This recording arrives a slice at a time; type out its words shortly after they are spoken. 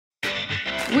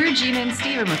We're Gina and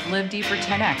Stephen with Live Deeper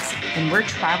 10X, and we're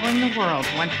traveling the world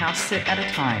one house sit at a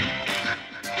time.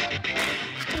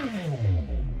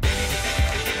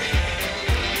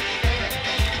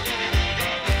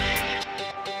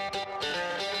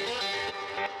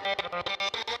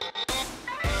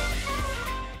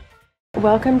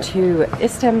 Welcome to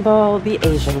Istanbul, the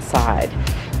Asian side.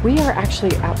 We are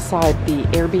actually outside the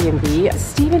Airbnb.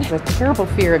 Stephen has a terrible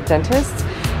fear of dentists,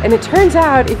 and it turns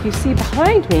out, if you see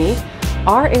behind me,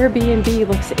 our Airbnb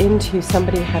looks into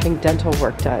somebody having dental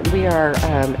work done. We are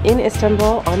in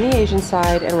Istanbul on the Asian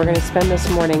side, and we're going to spend this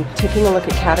morning taking a look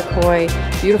at Katakoy,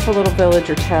 beautiful little village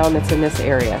or town that's in this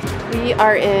area. We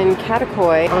are in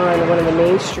Katakoy on one of the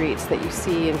main streets that you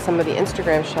see in some of the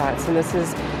Instagram shots, and this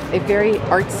is a very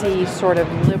artsy, sort of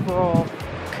liberal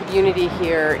community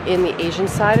here in the Asian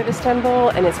side of Istanbul,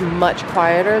 and it's much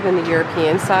quieter than the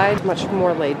European side, much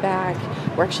more laid back.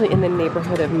 We're actually in the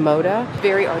neighborhood of Moda,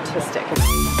 very artistic.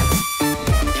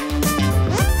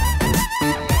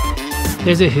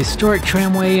 There's a historic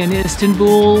tramway in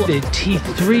Istanbul. The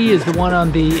T3 is the one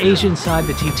on the Asian side,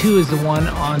 the T2 is the one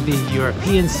on the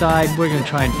European side. We're going to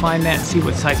try and find that and see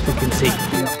what sights we can see.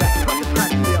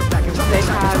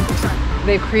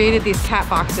 They've created these cat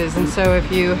boxes, and so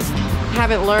if you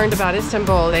haven't learned about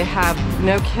Istanbul, they have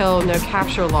no kill, no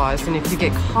capture laws, and if you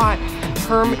get caught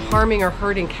harming or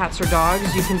hurting cats or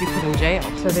dogs, you can be put in jail.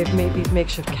 So they've made these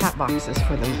makeshift cat boxes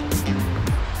for them.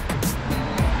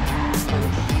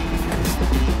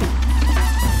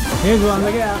 Here's one,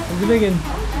 look out, it's a big one.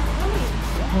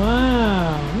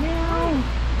 Wow.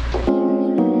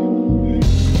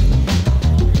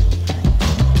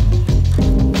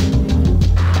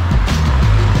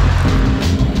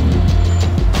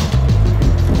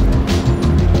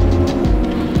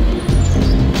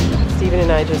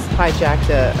 I just hijacked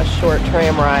a short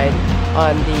tram ride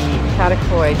on the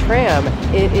Katakoy tram.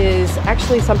 It is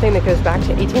actually something that goes back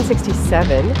to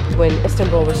 1867 when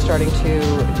Istanbul was starting to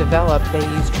develop. They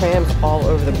used trams all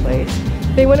over the place.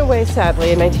 They went away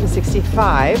sadly in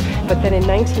 1965, but then in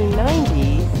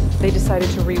 1990 they decided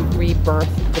to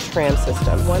rebirth the tram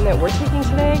system. One that we're taking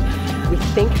today we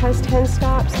think has 10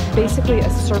 stops, basically a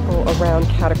circle around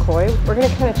Katakoy. We're going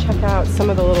to kind of check out some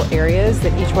of the little areas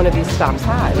that each one of these stops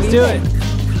has. Let's do it.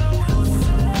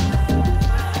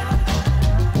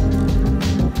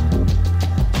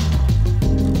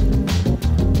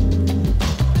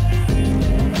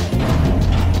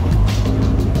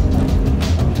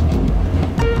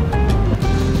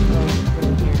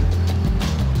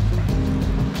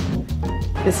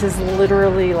 This is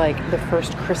literally like the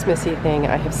first Christmassy thing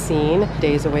I have seen,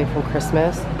 days away from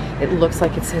Christmas. It looks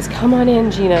like it says, "Come on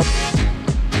in, Gina."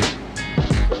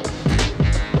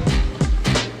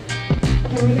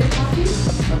 Can we get coffee?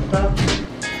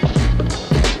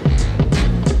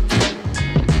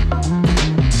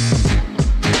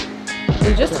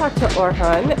 We just talked to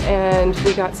Orhan and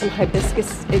we got some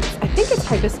hibiscus, I think it's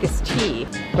hibiscus tea.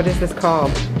 What is this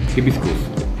called? Hibiscus.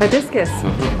 Hibiscus.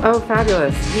 Oh,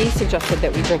 fabulous. He suggested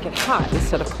that we drink it hot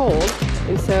instead of cold.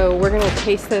 And so we're going to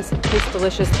taste this. It tastes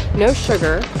delicious. No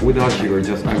sugar. Without sugar,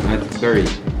 just berry.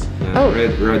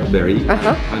 Red berry.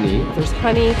 Honey. There's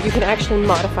honey. You can actually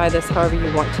modify this however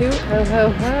you want to. Ho, ho,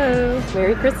 ho.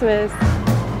 Merry Christmas.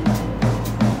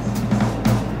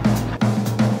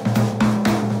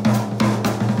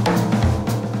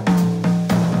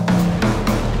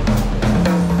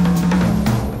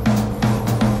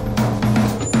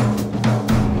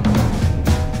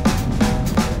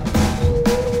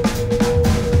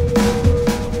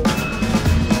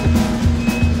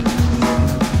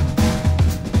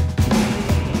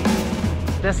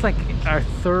 That's like our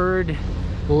third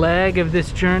leg of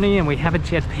this journey, and we haven't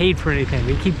yet paid for anything.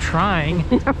 We keep trying.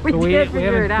 we haven't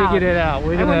figured it out.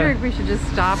 I wonder if we should just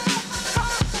stop.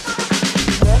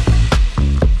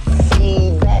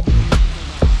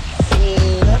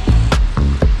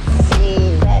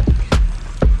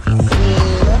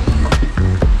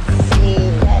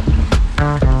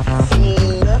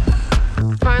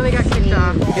 Finally got kicked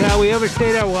off. Yeah, we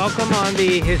overstayed our welcome on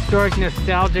the historic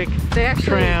nostalgic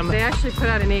tram. They actually put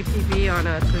out an APB on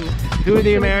us. And who are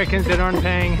the Americans that aren't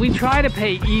paying? We try to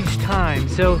pay each time.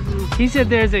 So he said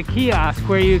there's a kiosk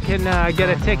where you can get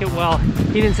a ticket. Well,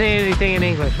 he didn't say anything in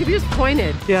English. He just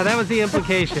pointed. Yeah, that was the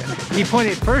implication. He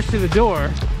pointed first to the door.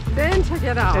 Then took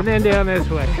it out. And then down this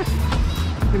way.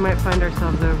 We might find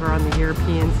ourselves over on the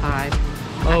European side.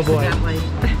 Oh boy. It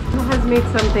has made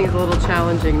some things a little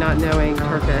challenging not knowing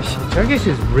Turkish. Turkish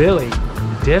is really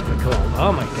difficult.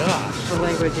 Oh my gosh. The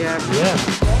language, yeah. Yeah.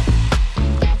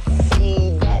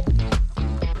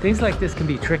 Things like this can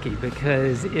be tricky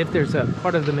because if there's a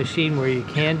part of the machine where you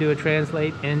can do a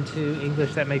translate into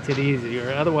English, that makes it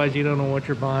easier. Otherwise, you don't know what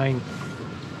you're buying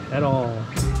at all.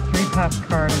 3-pass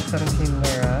card of 17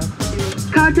 lira.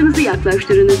 Kartınızı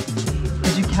yaklaştırınız.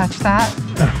 Did you catch that?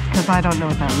 Because I don't know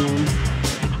what that means.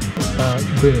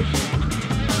 British.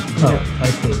 Oh, I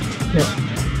see. Yeah.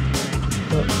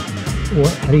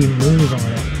 What? How do you move on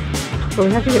it? Well,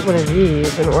 we have to get one of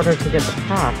these in order to get the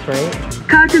pass, right?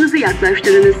 Kartınızı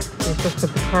yaklaştırınız. Let's just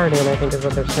put the card in, I think is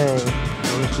what they're saying.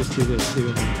 Well, let's just do this.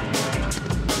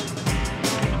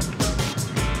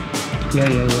 Yeah.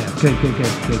 Good.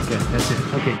 That's it.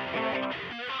 Okay.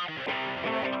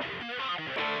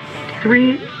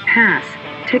 3-pass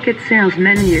ticket sales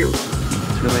menu.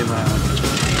 It's really loud.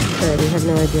 Okay, we have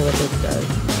no idea what this does.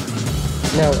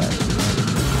 No way.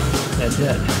 That's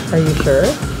it. Are you sure?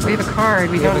 We have a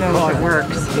card, we don't know if it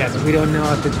works. Yes, we don't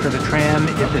know if it's for the tram,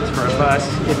 if it's for a bus,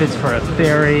 if it's for a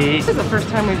ferry. This is the first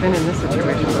time we've been in this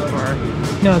situation before.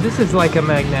 No, this is like a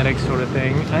magnetic sort of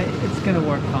thing. It's gonna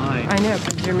work fine. I know,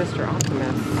 because you're Mr.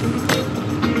 Optimist.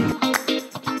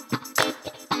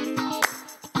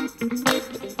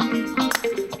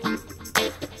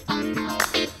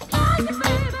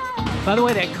 By the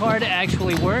way, that card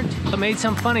actually worked. It made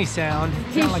some funny sound.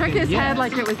 He shook his head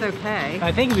like it was okay.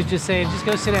 I think he was just saying, just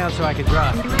go sit down so I could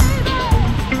drive.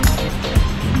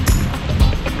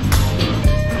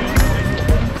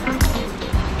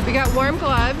 We got warm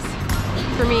gloves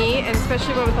for me, and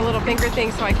especially one with a little finger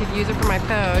thing so I could use it for my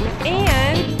phone.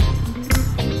 And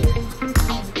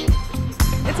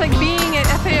it's like being at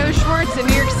FAO Schwartz in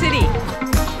New York City.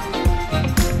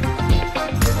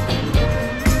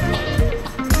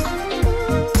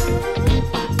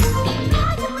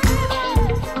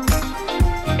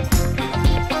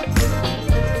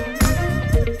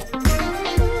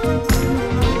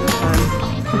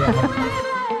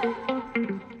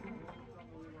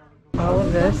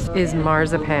 This is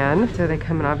marzipan. So they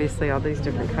come in obviously all these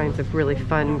different kinds of really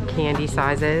fun candy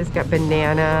sizes. Got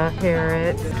banana,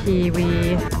 carrots,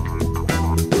 kiwi.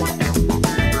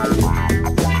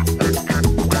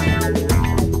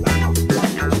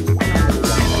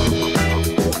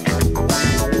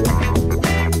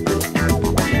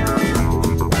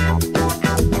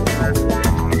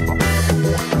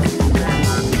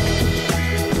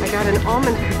 I got an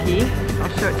almond cookie. I'll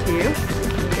show it to you.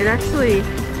 It actually,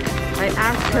 I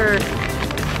asked her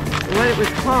what it was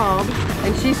called,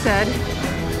 and she said,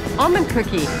 almond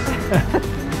cookie.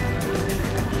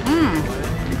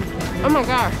 Oh my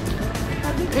gosh,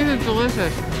 this is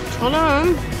delicious. Hold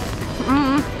on.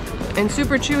 And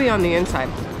super chewy on the inside.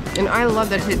 And I love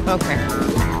that it, okay.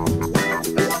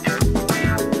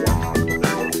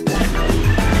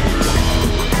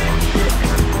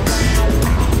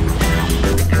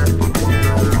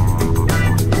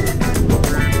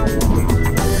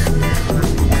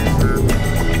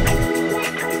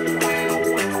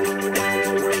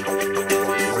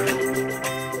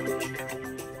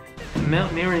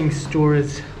 Mountaineering store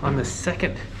is on the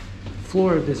second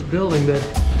floor of this building, but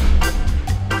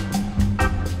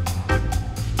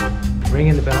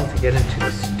ringing the bell to get into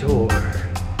the store.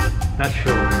 Not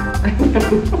sure.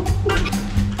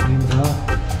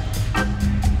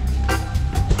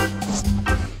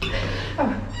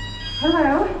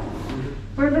 Hello.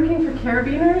 We're looking for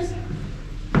carabiners.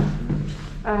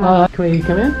 Can we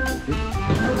come in? We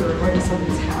were going to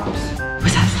somebody's house.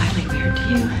 Was that slightly weird to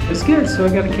you? It's good, so I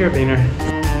got a carabiner.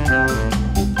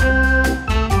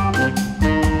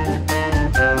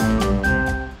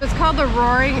 It's called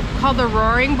the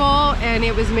Roaring Bowl, and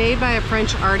it was made by a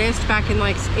French artist back in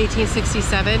like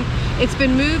 1867. It's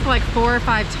been moved like 4 or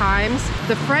 5 times.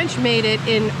 The French made it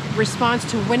in response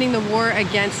to winning the war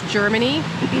against Germany,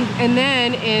 and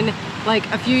then in like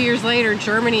a few years later,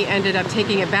 Germany ended up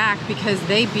taking it back because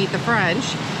they beat the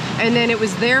French. And then it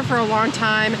was there for a long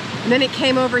time, and then it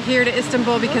came over here to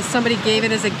Istanbul because somebody gave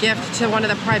it as a gift to one of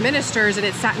the prime ministers, and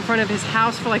it sat in front of his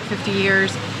house for like 50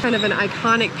 years. Kind of an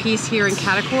iconic piece here in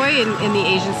Karakoy in the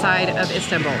Asian side of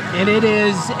Istanbul. And it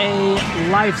is a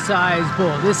life-size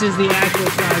bull. This is the actual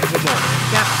size of the bull.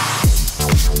 Yep.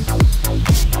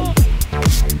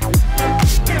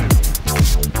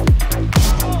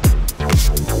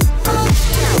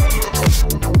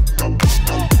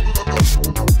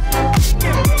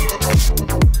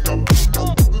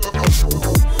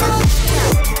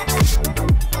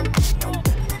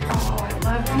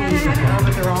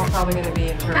 But they're all probably going to be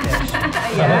in Turkish.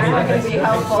 Yeah, it's not going to be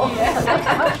helpful.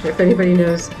 If anybody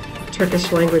knows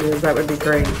Turkish languages, that would be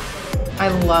great. I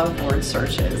love word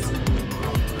searches.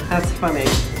 That's funny.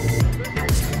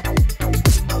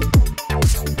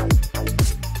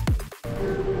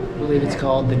 believe it's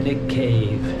called the Nick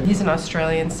Cave. He's an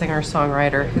Australian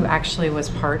singer-songwriter who actually was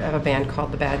part of a band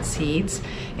called the Bad Seeds,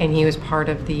 and he was part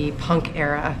of the punk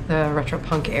era, the retro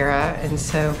punk era, and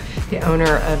so the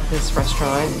owner of this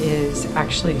restaurant is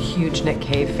actually a huge Nick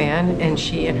Cave fan, and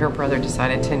she and her brother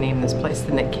decided to name this place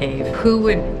the Nick Cave. Who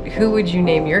would you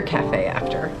name your cafe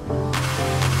after?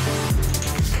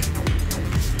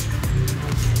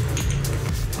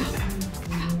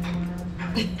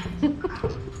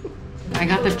 I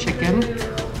got the chicken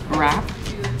wrap.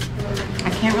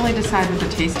 I can't really decide what the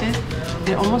taste is.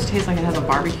 It almost tastes like it has a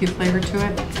barbecue flavor to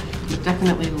it. There's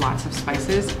definitely lots of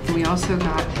spices. And we also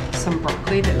got some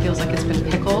broccoli that feels like it's been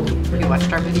pickled. If you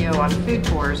watched our video on food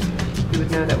tours, you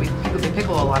would know that we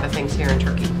pickle a lot of things here in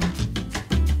Turkey.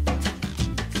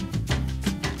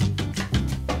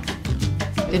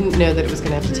 Didn't know that it was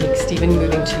going to have to take Stephen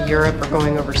moving to Europe or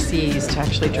going overseas to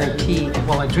actually drink tea.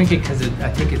 Well, I drink it because I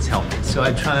think it's healthy, so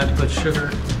I try not to put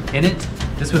sugar in it.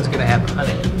 This one's going to have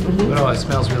honey, but oh, it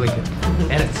smells really good.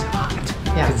 And it's hot,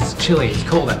 because it's chilly, it's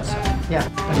cold outside. Yeah.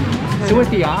 So we're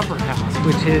at the Opera House,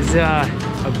 which is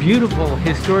a beautiful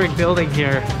historic building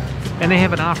here, and they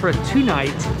have an opera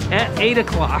tonight at 8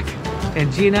 o'clock, and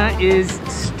Gina is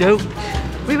stoked.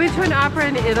 We went to an opera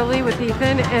in Italy with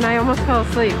Ethan and I almost fell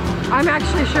asleep. I'm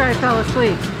actually sure I fell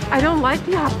asleep. I don't like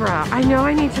the opera. I know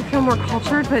I need to feel more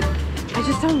cultured, but I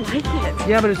just don't like it.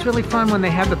 Yeah, but it's really fun when they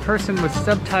have the person with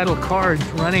subtitle cards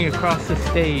running across the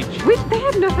stage. They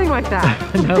had nothing like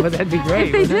that. No, but that'd be great.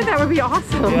 If they did, that would be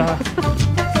awesome. Yeah.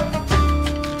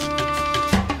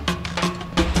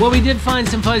 Well, we did find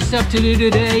some fun stuff to do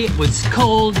today. It was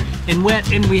cold and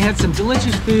wet, and we had some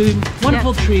delicious food,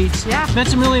 wonderful treats. Yeah. Met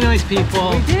some really nice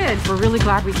people. We did. We're really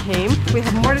glad we came. We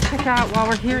have more to check out while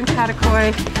we're here in Chattakoy.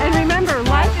 And remember,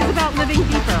 life is about living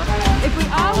deeper. If we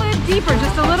all live deeper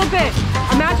just a little bit,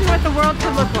 imagine what the world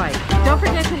could look like. Don't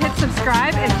forget to hit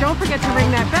subscribe, and don't forget to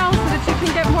ring that bell so that you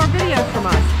can get more videos from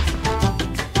us.